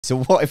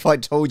So what if I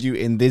told you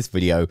in this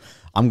video,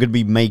 I'm going to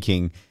be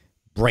making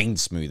brain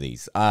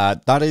smoothies?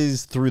 That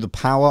is through the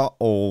power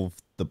of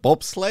the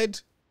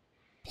Bobsled,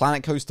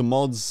 Planetcoaster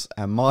mods,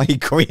 and my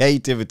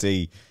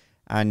creativity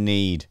and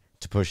need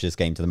to push this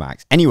game to the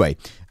max. Anyway,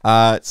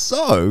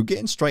 so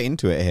getting straight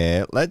into it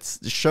here,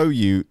 let's show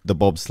you the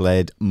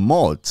Bobsled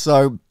mod.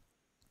 So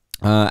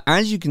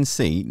as you can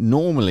see,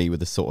 normally with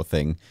this sort of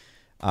thing,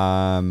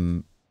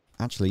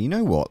 actually, you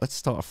know what? Let's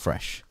start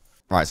afresh.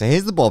 Right, so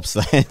here's the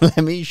bobsled. Let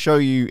me show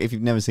you if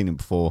you've never seen it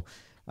before.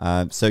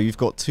 So you've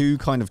got two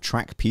kind of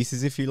track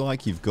pieces, if you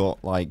like. You've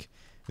got like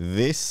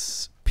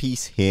this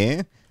piece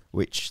here,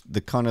 which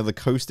the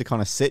coaster kind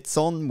of sits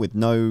on with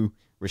no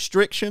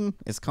restriction.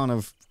 It's kind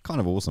of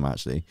awesome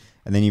actually.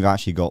 And then you've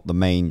actually got the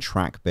main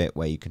track bit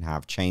where you can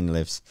have chain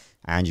lifts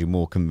and your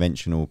more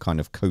conventional kind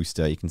of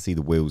coaster. You can see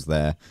the wheels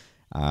there.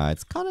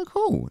 It's kind of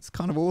cool. It's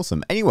kind of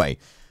awesome. Anyway,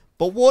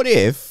 but what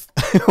if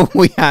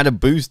we had a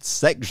boost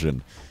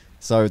section?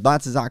 So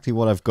that's exactly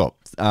what I've got.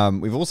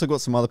 We've also got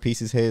some other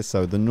pieces here.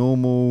 So the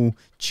normal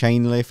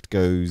chain lift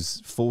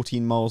goes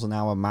 14 miles an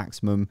hour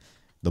maximum.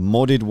 The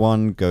modded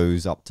one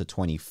goes up to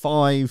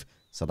 25.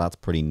 So that's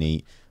pretty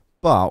neat.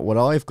 But what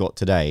I've got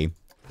today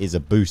is a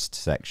boost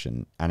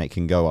section. And it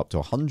can go up to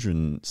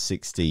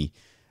 160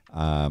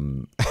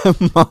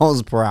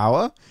 miles per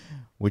hour,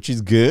 which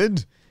is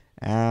good.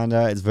 And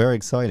it's very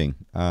exciting.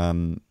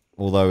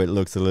 Although it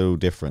looks a little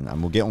different. And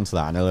we'll get onto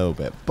that in a little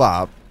bit.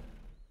 But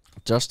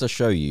just to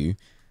show you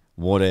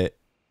what it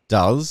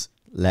does,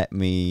 let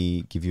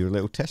me give you a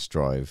little test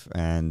drive,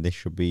 and this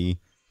should be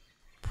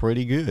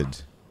pretty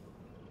good.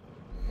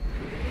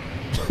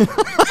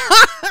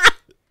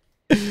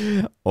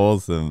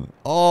 Awesome.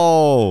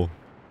 Oh,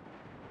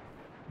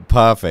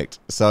 perfect.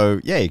 So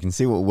yeah, you can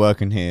see what we're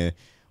working here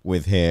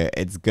with here.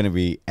 It's going to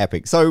be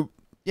epic. So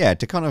yeah,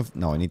 to kind of...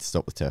 No, I need to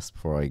stop the test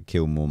before I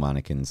kill more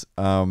mannequins.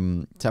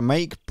 To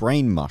make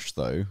brain mush,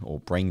 though, or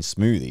brain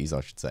smoothies,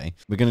 I should say,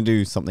 we're going to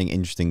do something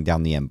interesting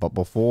down the end. But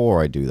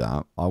before I do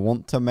that, I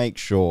want to make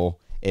sure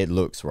it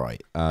looks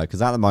right.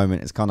 Because at the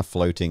moment, it's kind of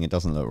floating. It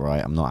doesn't look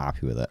right. I'm not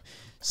happy with it.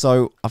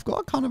 So I've got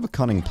a kind of a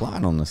cunning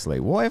plan, honestly.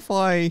 What if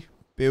I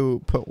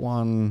put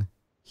one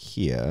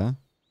here?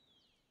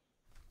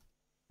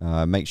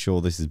 Make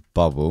sure this is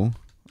bubble.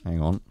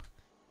 Hang on.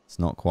 It's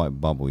not quite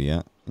bubble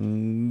yet.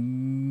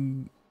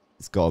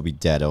 It's got to be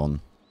dead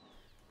on.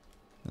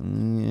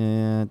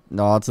 Yeah,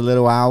 no, it's a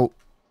little out.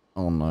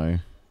 Oh no!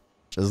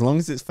 As long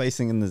as it's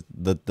facing in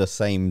the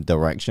same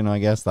direction, I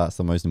guess that's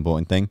the most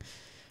important thing.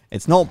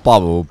 It's not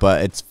bubble,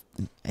 but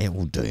it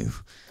will do.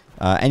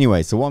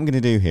 Anyway, so what I'm going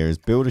to do here is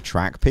build a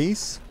track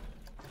piece.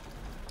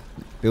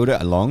 Build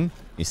it along.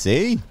 You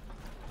see?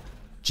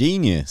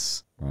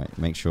 Genius. Right.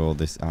 Make sure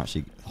this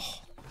actually. Oh,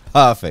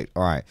 perfect.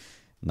 All right.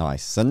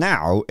 Nice. So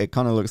now it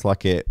kind of looks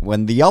like it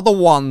when the other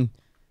one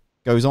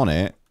goes on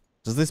it.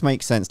 Does this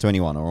make sense to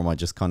anyone, or am I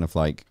just kind of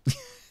like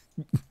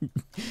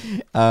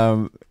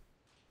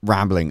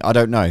rambling? I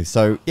don't know.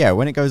 So yeah,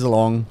 when it goes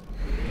along,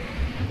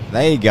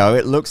 there you go.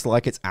 It looks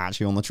like it's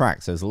actually on the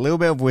track. So there's a little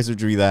bit of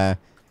wizardry there.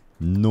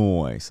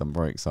 Nice. I'm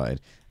very excited.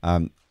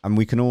 And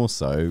we can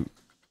also,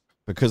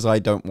 because I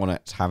don't want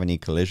it to have any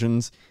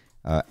collisions,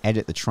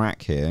 edit the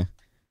track here.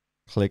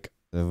 Click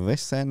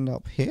this end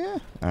up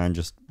here and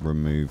just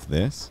remove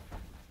this.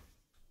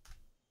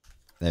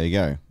 There you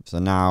go. So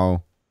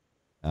now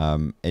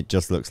it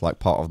just looks like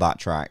part of that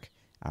track,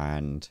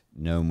 and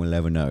no one will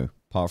ever know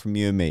apart from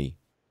you and me.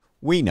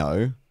 We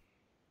know,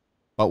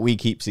 but we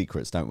keep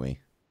secrets, don't we?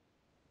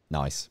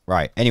 Nice.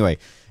 Right. Anyway,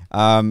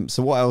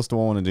 so what else do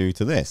I want to do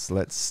to this?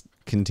 Let's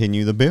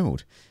continue the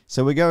build.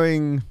 So we're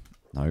going...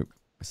 Nope,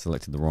 I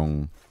selected the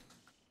wrong...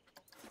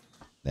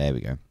 There we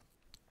go.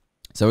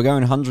 So we're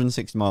going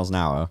 160 miles an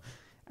hour.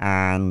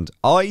 And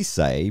I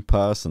say,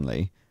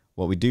 personally,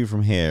 what we do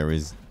from here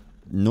is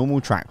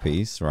normal track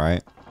piece,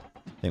 right?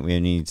 I think we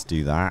only need to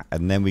do that.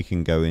 And then we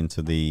can go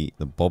into the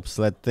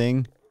bobsled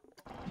thing.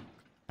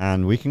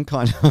 And we can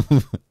kind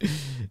of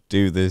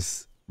do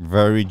this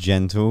very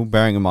gentle.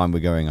 Bearing in mind we're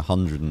going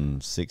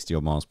 160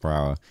 miles per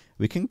hour.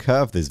 We can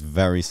curve this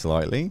very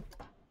slightly.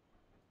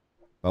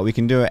 But we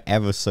can do it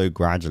ever so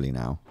gradually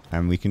now.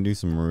 And we can do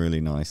some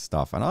really nice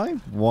stuff. And I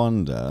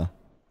wonder,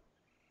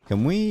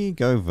 can we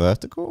go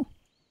vertical?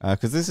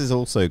 Because this is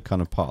also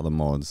kind of part of the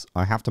mods.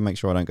 I have to make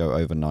sure I don't go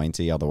over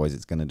 90, otherwise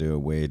it's going to do a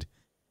weird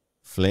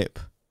flip.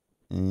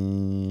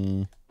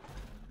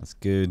 That's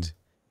good.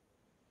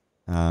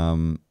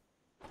 There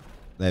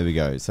we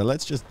go. So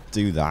let's just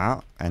do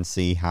that and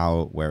see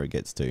where it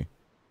gets to.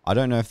 I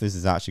don't know if this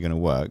is actually going to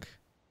work.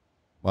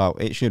 Well,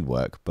 it should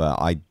work, but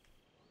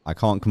I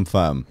can't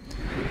confirm.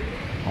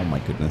 Oh my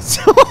goodness.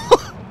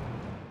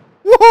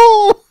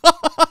 Whoa!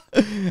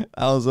 That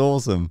was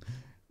awesome.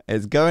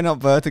 It's going up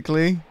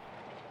vertically.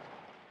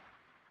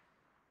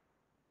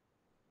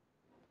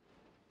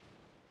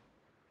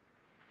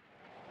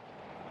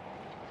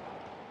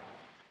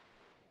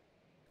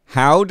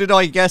 How did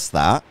I guess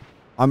that?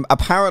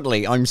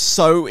 Apparently, I'm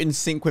so in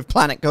sync with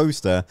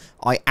Planetcoaster,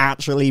 I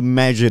actually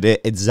measured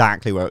it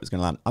exactly where it was going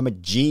to land. I'm a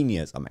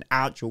genius. I'm an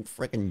actual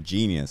freaking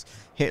genius.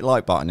 Hit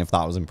like button if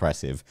that was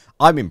impressive.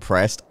 I'm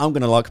impressed. I'm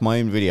going to like my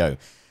own video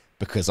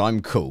because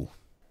I'm cool.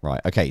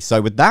 Right, okay,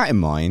 so with that in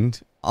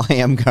mind, I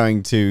am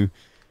going to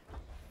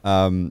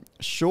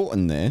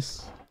shorten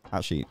this.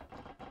 Actually,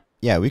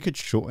 yeah, we could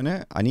shorten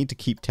it. I need to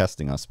keep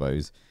testing, I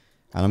suppose.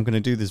 And I'm going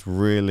to do this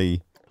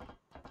really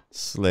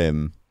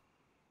slim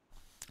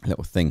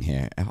little thing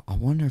here. I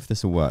wonder if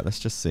this will work. Let's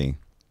just see.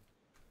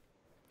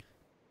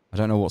 I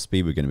don't know what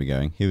speed we're going to be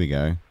going. Here we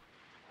go.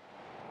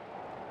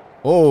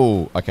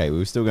 Oh, okay. We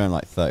were still going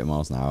like 30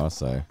 miles an hour,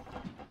 so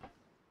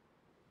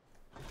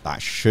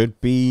that should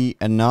be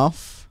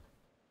enough.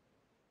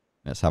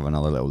 Let's have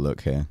another little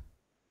look here.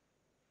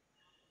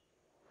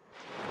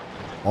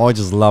 Oh, I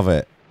just love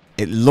it.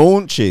 It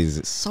launches.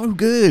 It's so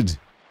good.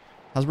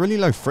 Has really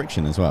low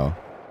friction as well.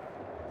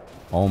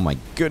 Oh my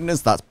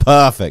goodness, that's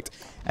perfect.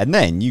 And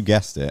then, you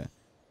guessed it,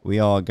 we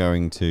are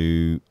going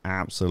to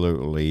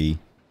absolutely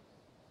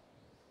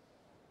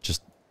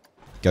just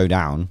go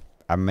down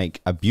and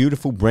make a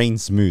beautiful brain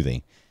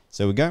smoothie.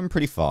 So we're going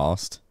pretty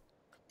fast.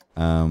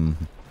 Alright,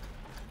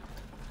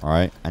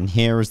 and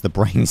here is the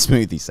brain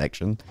smoothie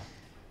section.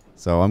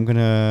 So I'm going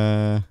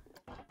to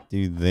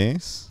do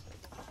this.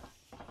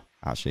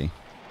 Actually,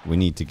 we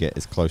need to get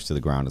as close to the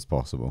ground as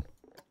possible.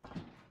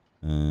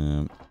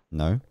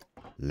 No.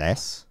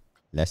 Less.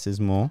 Less is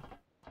more.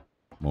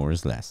 More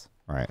is less.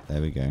 All right,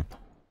 there we go.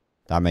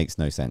 That makes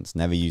no sense.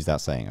 Never use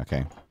that saying.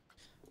 Okay.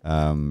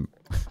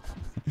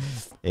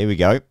 Here we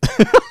go.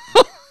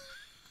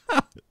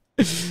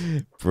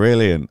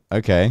 Brilliant.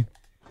 Okay.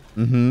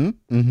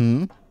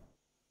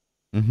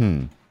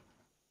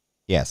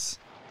 Yes.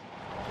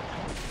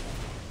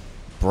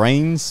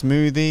 Brain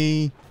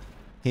smoothie.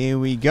 Here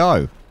we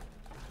go.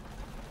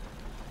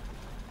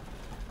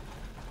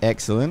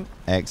 Excellent.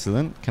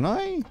 Excellent. Can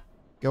I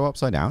go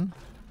upside down?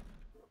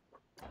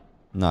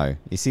 No.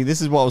 You see, this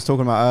is what I was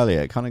talking about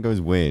earlier. It kind of goes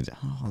weird.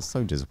 Oh, it's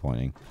so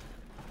disappointing.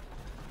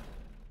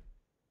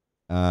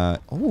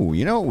 Oh,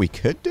 you know what we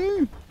could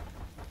do?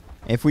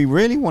 If we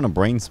really want a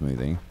brain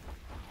smoothie.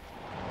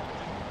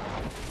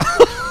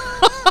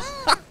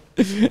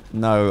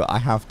 No, I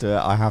have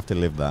to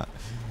live that.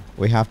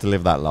 We have to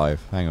live that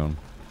life. Hang on.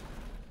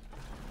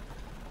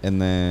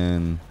 And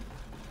then,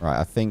 right,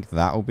 I think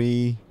that'll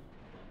be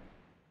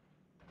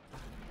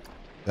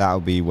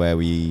where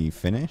we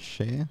finish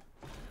here.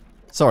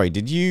 Sorry,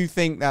 did you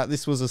think that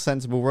this was a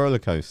sensible roller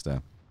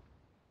coaster?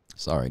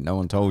 Sorry, no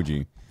one told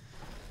you.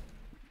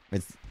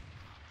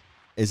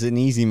 It's an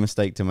easy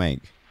mistake to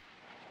make.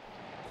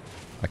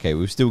 Okay,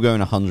 we're still going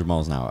 100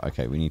 miles an hour.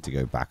 Okay, we need to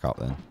go back up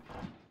then.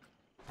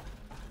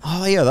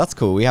 Oh, yeah, that's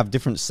cool. We have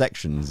different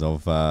sections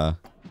of...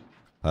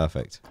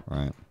 Perfect.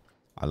 Right.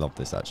 I love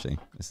this, actually.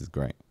 This is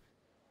great.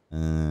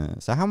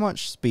 So how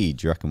much speed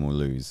do you reckon we'll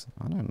lose?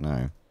 I don't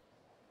know.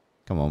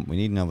 Come on, we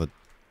need another...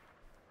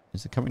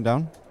 Is it coming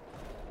down?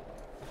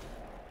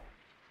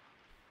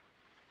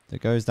 So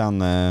it goes down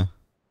there.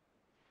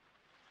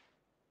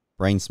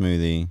 Brain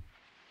smoothie.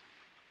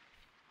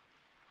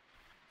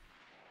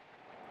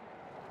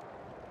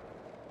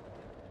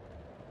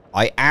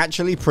 I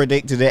actually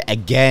predicted it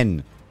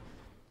again.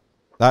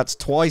 That's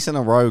twice in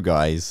a row,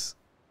 guys.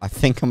 I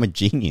think I'm a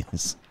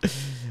genius.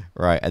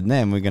 Right, and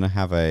then we're going to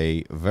have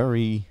a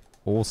very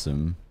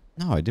awesome...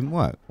 No, it didn't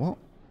work. What?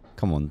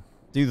 Come on.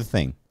 Do the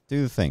thing.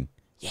 Do the thing.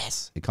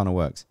 Yes, it kind of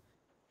works.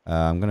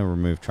 I'm going to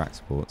remove track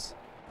supports.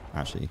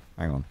 Actually,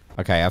 hang on.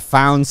 Okay, I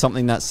found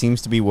something that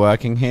seems to be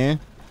working here.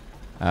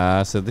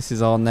 So this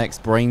is our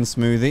next brain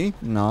smoothie.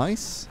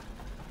 Nice.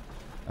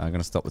 I'm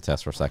going to stop the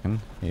test for a second.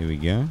 Here we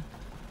go.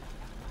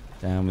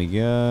 Down we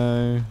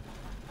go.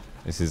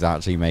 This is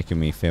actually making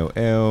me feel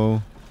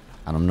ill.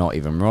 And I'm not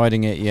even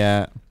riding it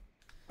yet.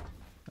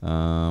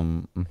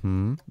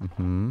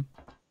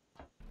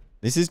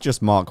 This is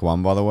just Mark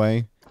 1, by the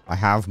way. I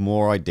have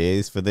more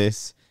ideas for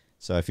this.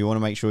 So if you want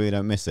to make sure you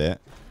don't miss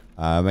it,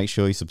 make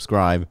sure you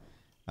subscribe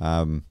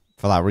for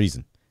that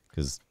reason.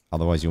 Because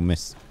otherwise you'll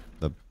miss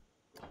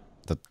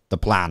the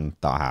plan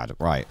that I had.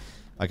 Right.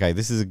 Okay,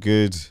 this is a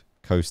good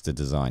coaster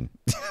design.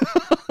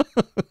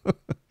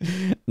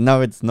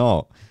 No, it's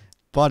not.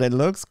 But it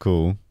looks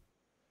cool.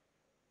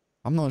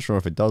 I'm not sure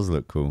if it does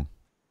look cool.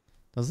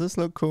 Does this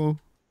look cool?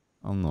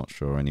 I'm not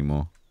sure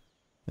anymore.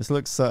 This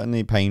looks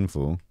certainly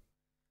painful.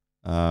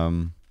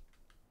 My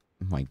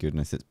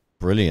goodness, it's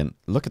brilliant.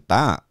 Look at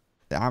that.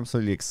 The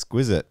absolutely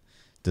exquisite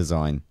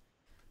design.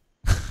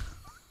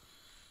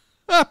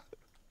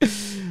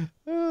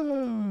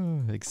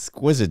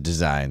 Exquisite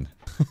design.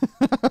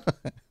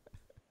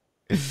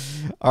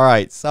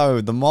 Alright,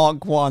 so the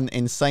Mark 1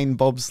 Insane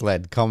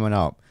Bobsled coming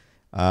up.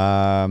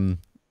 I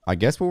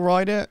guess we'll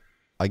ride it.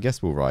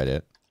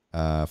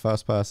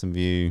 First person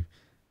view.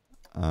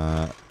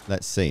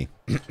 Let's see.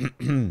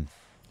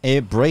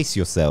 Brace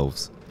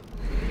yourselves.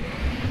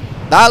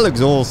 That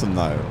looks awesome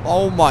though.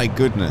 Oh my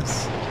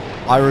goodness.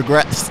 I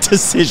regret this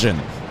decision.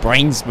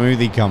 Brain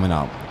smoothie coming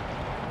up.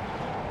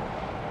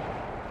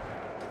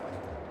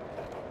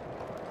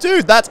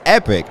 Dude, that's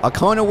epic. I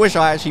kind of wish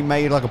I actually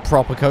made like a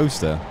proper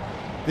coaster.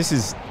 This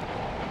is...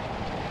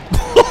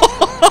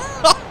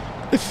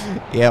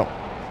 Yep.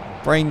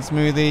 Brain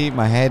smoothie.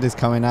 My head is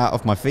coming out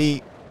of my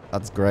feet.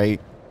 That's great.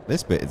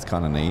 This bit is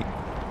kind of neat.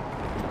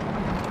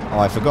 Oh,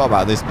 I forgot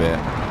about this bit.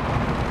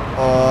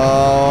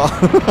 Oh.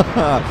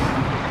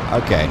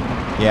 Okay.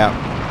 Yeah.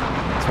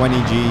 20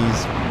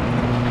 Gs.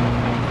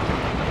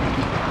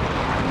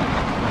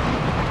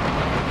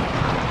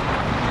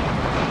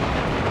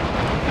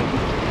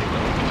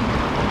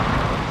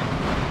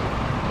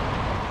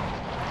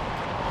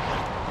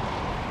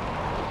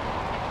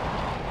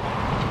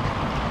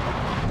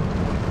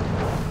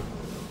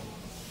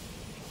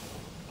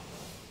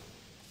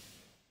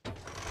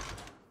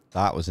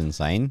 That was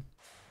insane.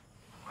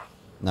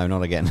 No,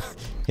 not again.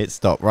 Hit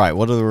stop. Right,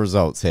 what are the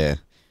results here?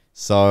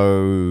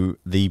 So,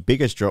 the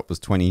biggest drop was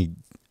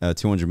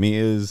 200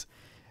 meters.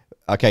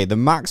 Okay, the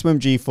maximum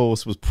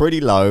G-force was pretty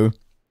low.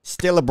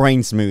 Still a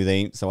brain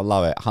smoothie, so I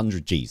love it.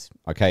 100 Gs,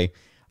 okay?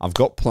 I've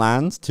got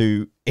plans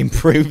to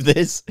improve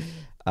this.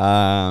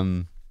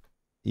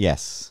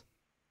 Yes.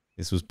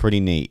 This was pretty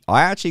neat.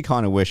 I actually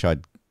kind of wish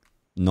I'd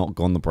not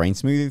gone the brain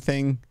smoothie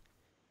thing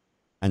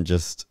and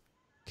just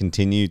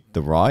continued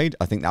the ride.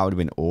 I think that would have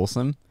been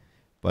awesome.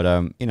 But,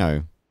 you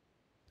know,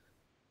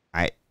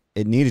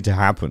 it needed to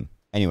happen.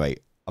 Anyway,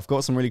 I've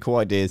got some really cool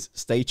ideas.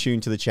 Stay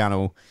tuned to the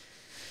channel.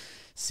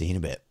 See you in a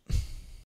bit.